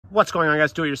What's going on,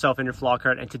 guys?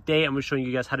 DIYAndrewFlockhart, and today I'm going to show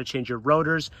you guys how to change your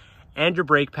rotors and your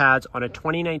brake pads on a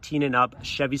 2019 and up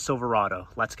Chevy Silverado.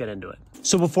 Let's get into it.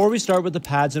 So before we start with the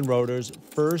pads and rotors,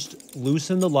 first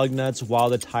loosen the lug nuts while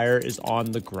the tire is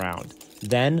on the ground.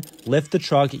 Then lift the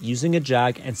truck using a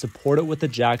jack and support it with a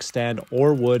jack stand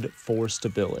or wood for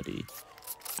stability.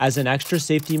 As an extra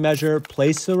safety measure,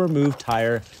 place the removed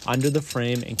tire under the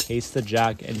frame in case the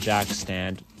jack and jack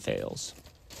stand fails.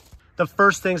 The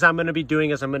first things I'm going to be doing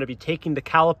is I'm going to be taking the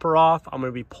caliper off. I'm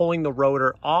going to be pulling the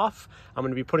rotor off. I'm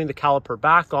going to be putting the caliper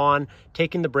back on,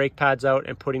 taking the brake pads out,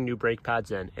 and putting new brake pads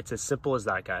in. It's as simple as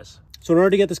that, guys. So in order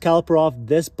to get this caliper off,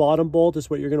 this bottom bolt is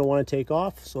what you're going to want to take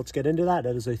off. So let's get into that.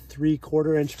 That is a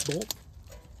 3/4 inch bolt.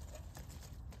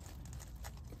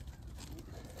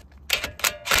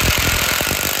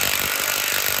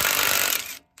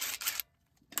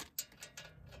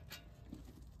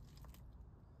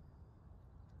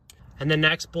 And the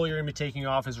next bolt you're going to be taking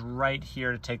off is right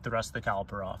here to take the rest of the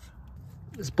caliper off.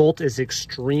 This bolt is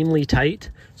extremely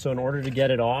tight, so in order to get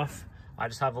it off, I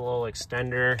just have a little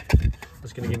extender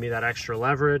that's going to give me that extra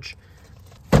leverage.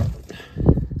 And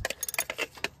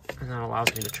that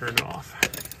allows me to turn it off.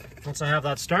 Once I have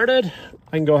that started,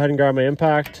 I can go ahead and grab my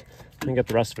impact and get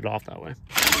the rest of it off that way.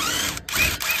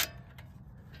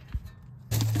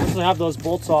 Once I have those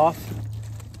bolts off,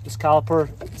 this caliper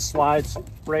slides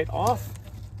right off.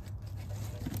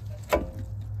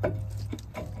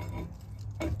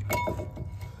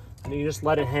 And you just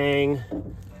let it hang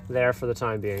there for the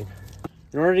time being.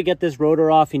 In order to get this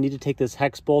rotor off, you need to take this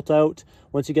hex bolt out.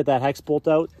 Once you get that hex bolt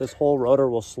out, this whole rotor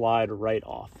will slide right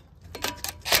off.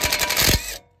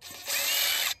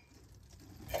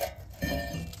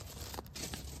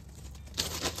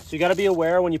 So you got to be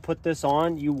aware when you put this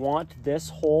on, you want this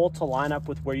hole to line up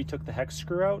with where you took the hex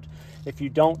screw out. If you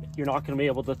don't, you're not going to be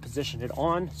able to position it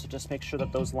on. So just make sure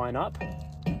that those line up.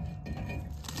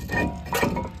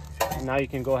 And now you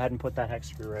can go ahead and put that hex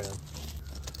screw right in.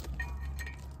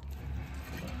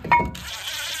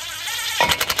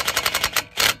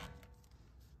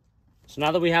 So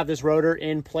now that we have this rotor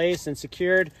in place and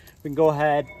secured, we can go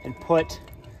ahead and put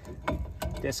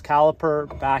this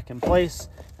caliper back in place.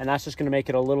 And that's just going to make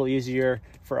it a little easier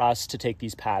for us to take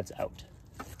these pads out.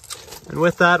 And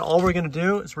with that, all we're going to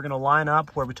do is we're going to line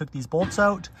up where we took these bolts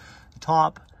out, the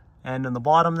top and in the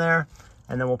bottom there.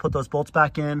 And then we'll put those bolts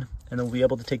back in, and then we'll be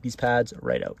able to take these pads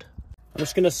right out. I'm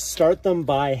just going to start them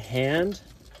by hand.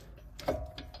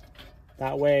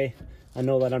 That way I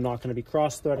know that I'm not going to be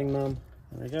cross-threading them.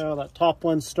 There we go, that top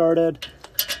one started.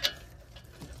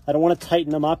 I don't want to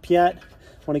tighten them up yet.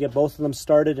 I want to get both of them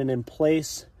started and in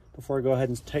place before I go ahead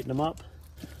and tighten them up.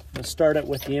 I'm going to start it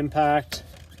with the impact.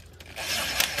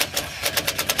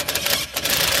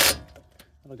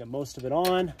 I'll get most of it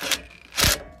on.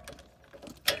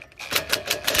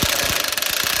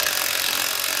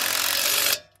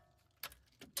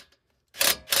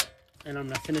 And I'm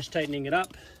going to finish tightening it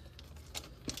up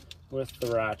with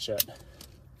the ratchet.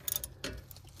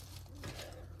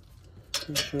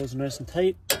 Make sure those are nice and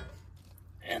tight.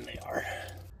 And they are.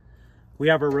 We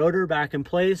have our rotor back in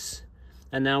place.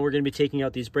 And now we're going to be taking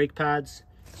out these brake pads.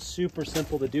 Super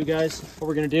simple to do, guys. What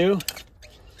we're going to do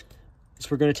is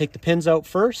we're going to take the pins out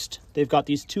first. They've got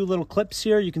these two little clips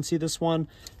here. You can see this one.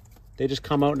 They just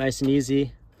come out nice and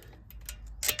easy.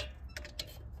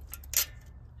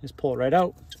 Just pull it right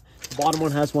out. The bottom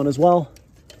one has one as well.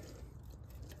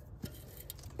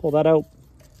 Pull that out.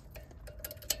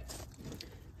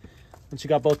 Once you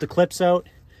got both the clips out,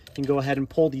 you can go ahead and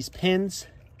pull these pins.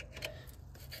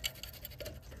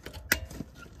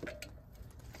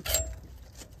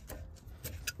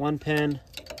 One pin,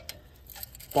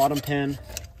 bottom pin.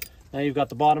 Now you've got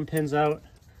the bottom pins out.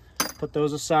 Put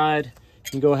those aside.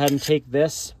 You can go ahead and take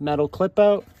this metal clip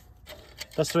out.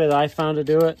 That's the way that I found to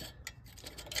do it.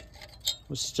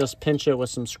 Let's just pinch it with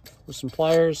some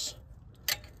pliers.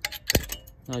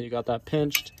 Now you got that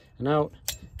pinched and out.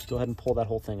 Go ahead and pull that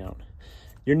whole thing out.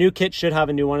 Your new kit should have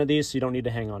a new one of these, so you don't need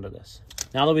to hang on to this.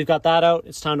 Now that we've got that out,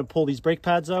 it's time to pull these brake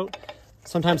pads out.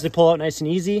 Sometimes they pull out nice and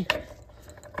easy,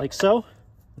 like so,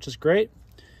 which is great.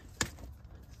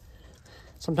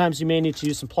 Sometimes you may need to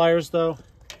use some pliers though,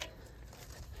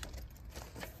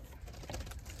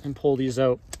 and pull these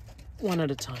out one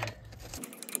at a time.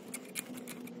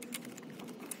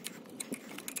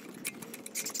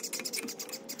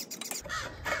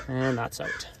 And that's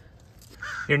out.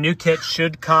 Your new kit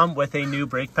should come with a new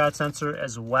brake pad sensor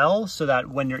as well, so that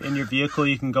when you're in your vehicle,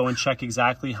 you can go and check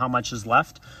exactly how much is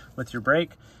left with your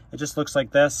brake. It just looks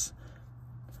like this.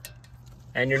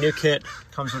 And your new kit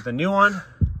comes with a new one.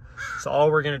 So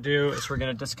all we're gonna do is we're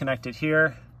gonna disconnect it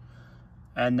here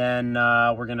and then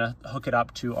we're gonna hook it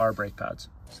up to our brake pads.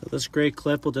 So this gray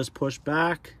clip will just push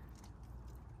back.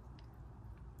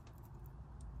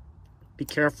 Be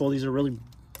careful,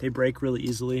 they break really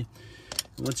easily.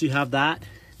 And once you have that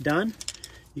done,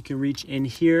 you can reach in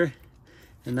here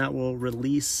and that will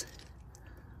release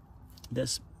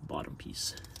this bottom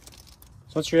piece.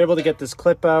 So once you're able to get this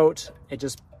clip out,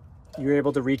 you're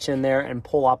able to reach in there and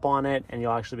pull up on it, and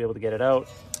you'll actually be able to get it out.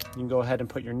 You can go ahead and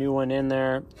put your new one in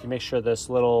there. You make sure this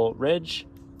little ridge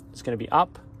is going to be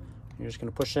up. You're just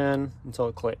going to push in until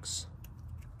it clicks.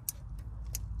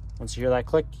 Once you hear that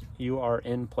click, you are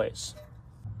in place.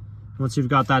 Once you've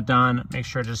got that done, make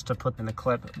sure just to put in the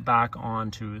clip back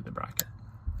onto the bracket.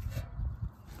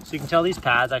 So you can tell these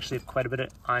pads actually have quite a bit of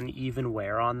uneven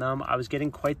wear on them. I was getting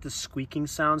quite the squeaking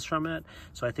sounds from it,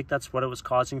 so I think that's what it was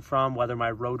causing from. Whether my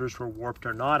rotors were warped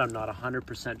or not, I'm not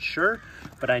 100% sure,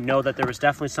 but I know that there was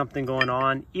definitely something going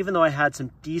on. Even though I had some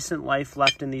decent life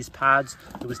left in these pads,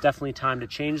 it was definitely time to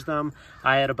change them.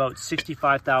 I had about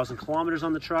 65,000 kilometers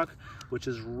on the truck, which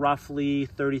is roughly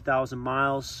 30,000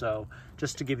 miles. So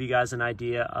just to give you guys an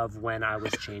idea of when I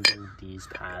was changing these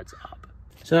pads up.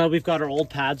 So now we've got our old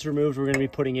pads removed, we're going to be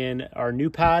putting in our new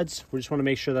pads. We just want to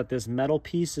make sure that this metal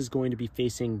piece is going to be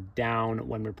facing down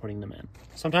when we're putting them in.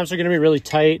 Sometimes they're going to be really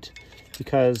tight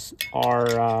because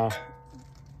our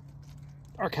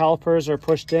calipers are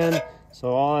pushed in. So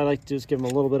all I like to do is give them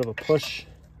a little bit of a push,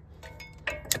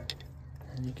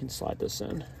 and you can slide this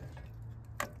in.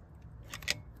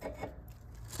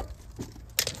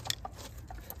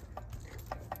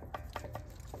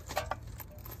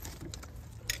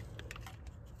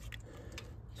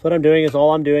 So what I'm doing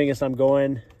is I'm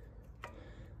going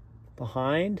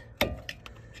behind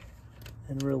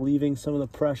and relieving some of the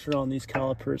pressure on these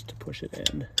calipers to push it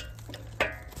in.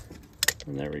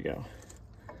 And there we go.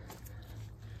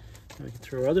 Now we can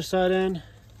throw our other side in.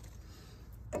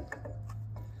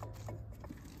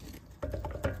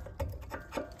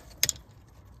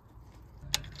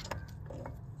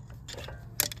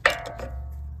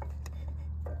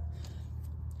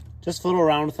 Just fiddle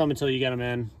around with them until you get them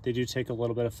in. They do take a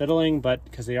little bit of fiddling, but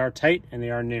because they are tight and they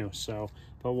are new.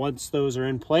 But once those are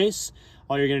in place,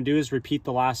 all you're gonna do is repeat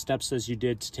the last steps as you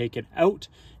did to take it out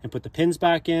and put the pins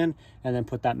back in, and then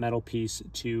put that metal piece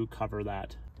to cover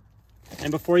that.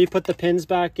 And before you put the pins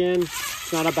back in,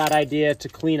 it's not a bad idea to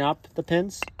clean up the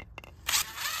pins.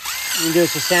 You can do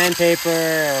it with sandpaper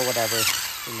or whatever,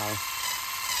 you know.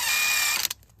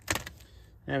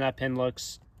 And that pin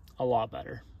looks a lot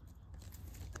better.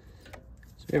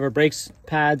 So we have our brakes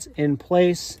pads in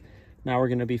place. Now we're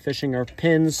going to be fishing our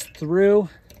pins through.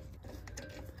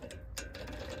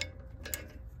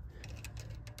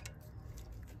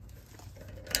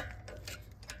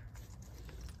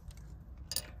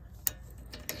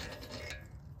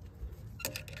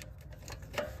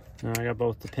 Now I got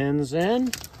both the pins in.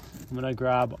 I'm going to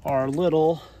grab our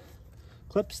little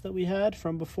clips that we had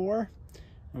from before,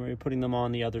 and we're putting them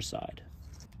on the other side.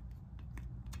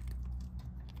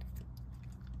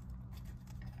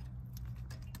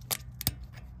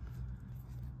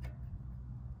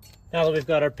 Now that we've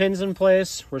got our pins in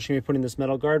place, we're just going to be putting this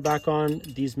metal guard back on.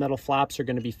 These metal flaps are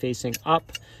going to be facing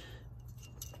up.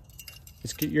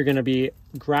 You're going to be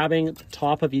grabbing the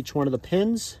top of each one of the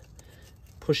pins,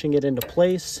 pushing it into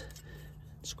place,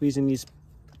 squeezing these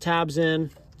tabs in,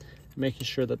 making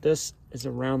sure that this is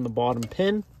around the bottom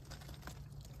pin.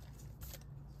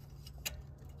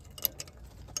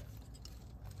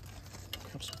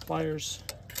 Grab some pliers.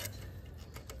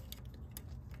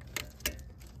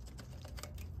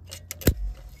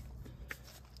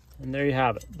 And there you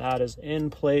have it. That is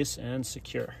in place and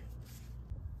secure.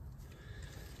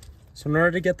 So in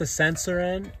order to get the sensor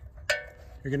in,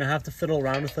 you're gonna have to fiddle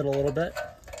around with it a little bit.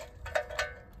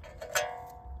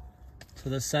 So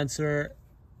the sensor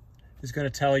is gonna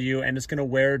tell you, and it's gonna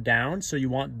wear down. So you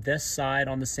want this side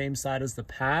on the same side as the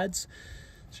pads.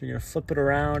 So you're gonna flip it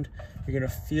around. You're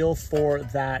gonna feel for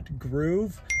that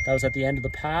groove that was at the end of the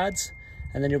pads.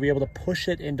 And then you'll be able to push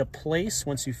it into place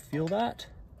once you feel that.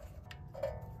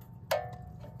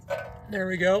 There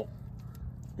we go.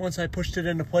 Once I pushed it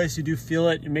into place, you do feel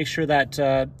it. You make sure that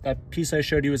that piece I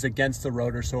showed you is against the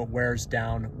rotor so it wears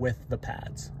down with the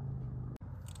pads.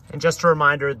 And just a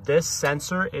reminder, this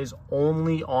sensor is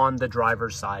only on the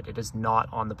driver's side. It is not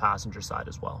on the passenger side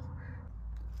as well.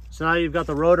 So now you've got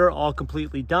the rotor all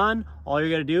completely done. All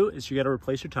you're gonna do is you gotta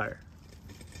replace your tire.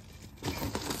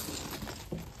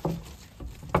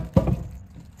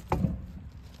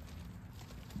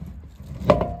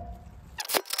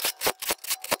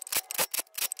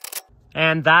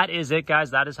 And that is it,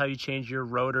 guys. That is how you change your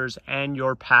rotors and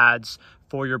your pads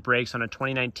for your brakes on a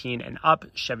 2019 and up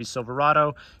Chevy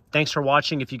Silverado. Thanks for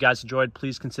watching. If you guys enjoyed,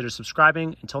 please consider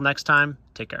subscribing. Until next time,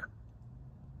 take care.